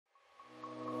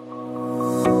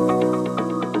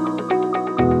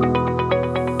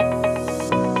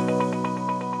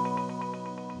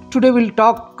Today we'll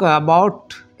talk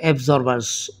about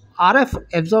absorbers. RF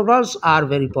absorbers are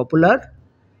very popular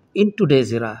in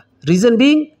today's era. Reason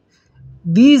being,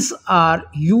 these are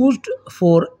used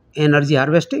for energy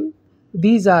harvesting,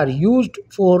 these are used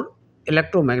for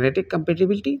electromagnetic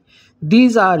compatibility,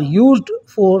 these are used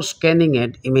for scanning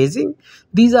and imaging,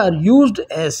 these are used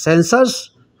as sensors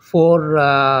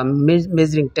for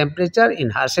measuring temperature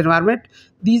in harsh environment,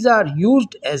 these are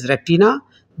used as retina,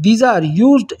 these are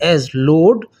used as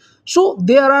load. So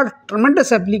there are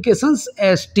tremendous applications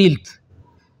as stealth,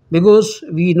 because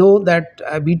we know that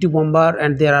B-2 bomber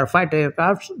and there are fighter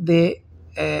aircrafts,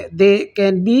 they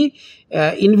can be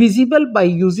invisible by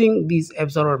using these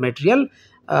absorber material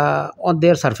on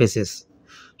their surfaces.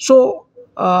 So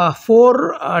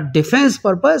for defense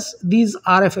purpose, these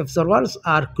RF absorbers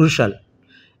are crucial,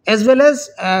 as well as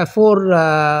for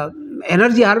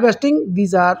energy harvesting.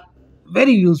 These are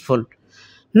very useful.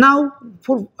 Now,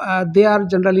 for they are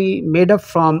generally made up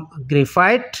from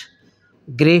graphite,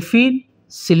 graphene,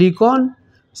 silicon,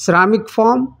 ceramic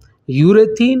foam,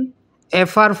 urethane,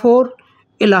 FR4,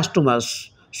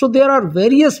 elastomers. So there are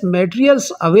various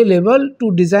materials available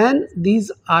to design these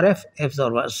RF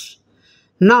absorbers.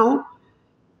 Now,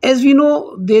 as we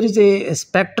know, there is a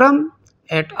spectrum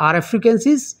at RF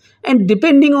frequencies, and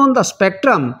depending on the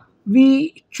spectrum,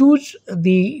 we choose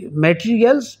the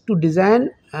materials to design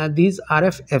these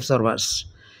RF absorbers.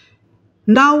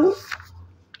 Now,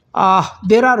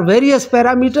 there are various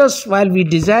parameters while we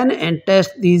design and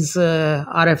test these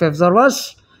RF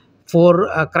absorbers for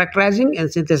characterizing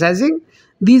and synthesizing.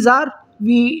 These are,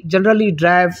 we generally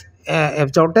drive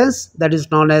absorbance, that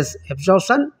is known as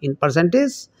absorption in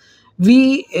percentage.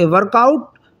 We work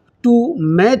out to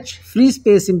match free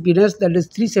space impedance, that is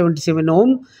 377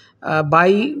 ohm, by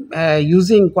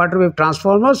using quarter wave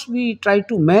transformers. We try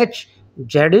to match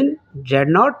Zin,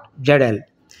 Z0, ZL.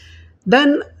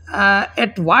 Then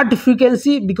at what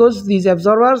frequency, because these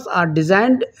absorbers are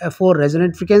designed for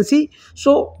resonant frequency,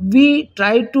 so we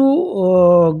try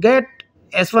to get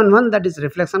S11, that is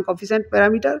reflection coefficient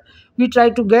parameter. We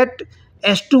try to get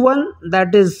S21,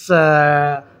 that is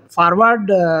forward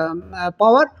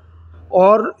power,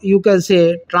 or you can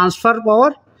say transfer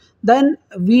power. Then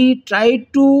we try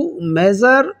to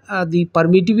measure the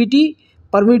permittivity.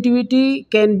 Permittivity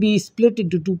can be split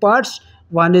into two parts.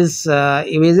 One is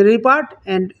imaginary part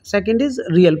and second is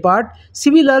real part.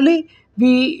 Similarly,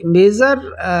 we measure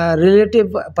relative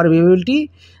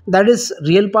permeability, that is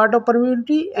real part of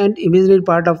permeability and imaginary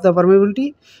part of the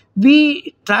permeability.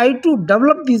 We try to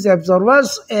develop these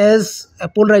absorbers as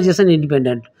polarization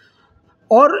independent,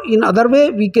 or in other way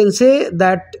we can say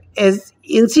that as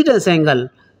incidence angle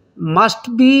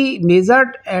must be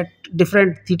measured at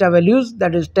different theta values,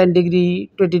 that is 10 degree,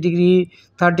 20 degree,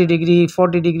 30 degree,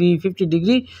 40 degree, 50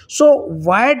 degree. So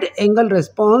wide angle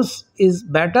response is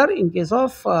better in case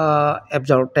of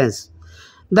absorbance.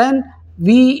 Then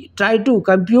we try to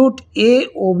compute A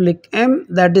oblique M,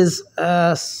 that is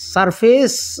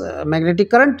surface magnetic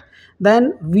current,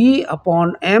 then V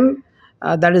upon M,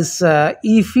 that is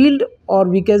E field, or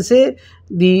we can say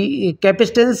the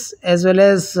capacitance, as well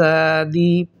as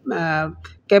the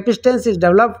capacitance is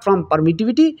developed from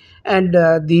permittivity and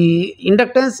the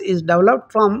inductance is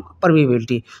developed from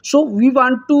permeability. So we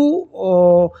want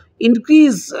to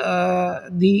increase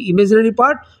the imaginary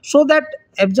part so that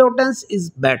absorbance is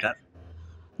better.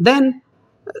 Then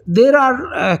there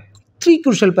are three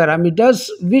crucial parameters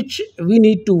which we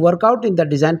need to work out in the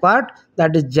design part,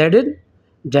 that is Zin,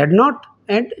 Z0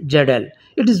 and ZL.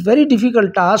 It is very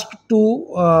difficult task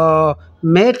to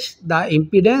match the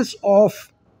impedance of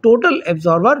total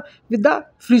absorber with the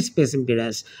free space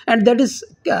impedance, and that is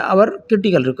our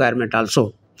critical requirement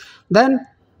also. Then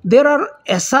there are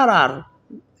SRR.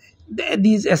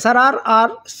 These SRR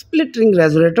are split ring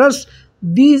resonators.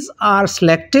 These are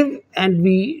selective and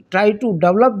we try to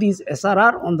develop these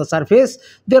SRR on the surface.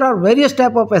 There are various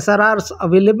type of SRRs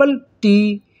available: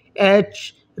 T,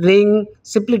 H, ring,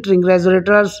 split ring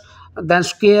resonators, then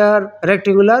square,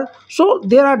 rectangular. So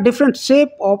there are different shape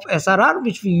of SRR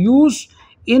which we use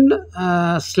in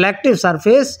selective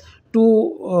surface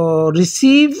to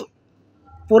receive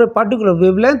for a particular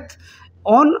wavelength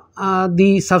on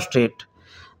the substrate.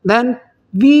 Then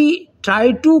we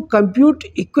try to compute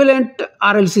equivalent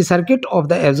RLC circuit of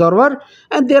the absorber,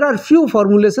 and there are few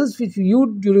formulations which we use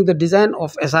during the design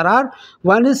of SRR.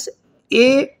 One is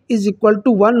A is equal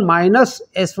to 1 minus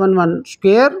S11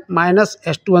 square minus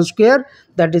S21 square,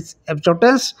 that is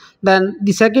absorbance. Then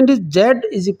the second is Z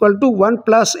is equal to 1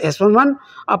 plus S11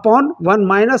 upon 1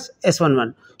 minus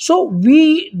S11. So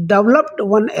we developed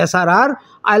one SRR.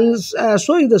 I'll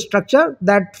show you the structure.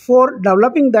 That for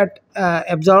developing that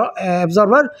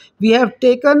absorber, we have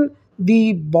taken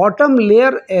the bottom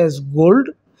layer as gold.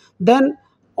 Then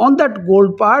on that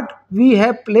gold part, we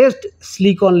have placed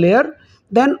silicon layer.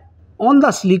 Then on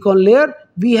the silicon layer,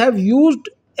 we have used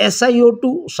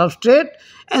SiO2 substrate,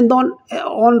 and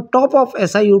on top of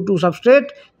SiO2 substrate,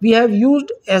 we have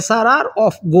used SRR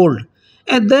of gold.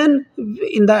 And then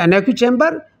in the anechoic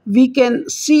chamber, we can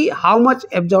see how much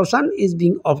absorption is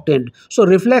being obtained. So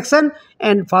reflection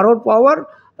and forward power,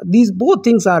 these both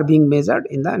things are being measured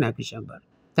in the anechoic chamber.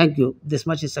 Thank you. This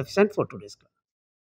much is sufficient for today's class.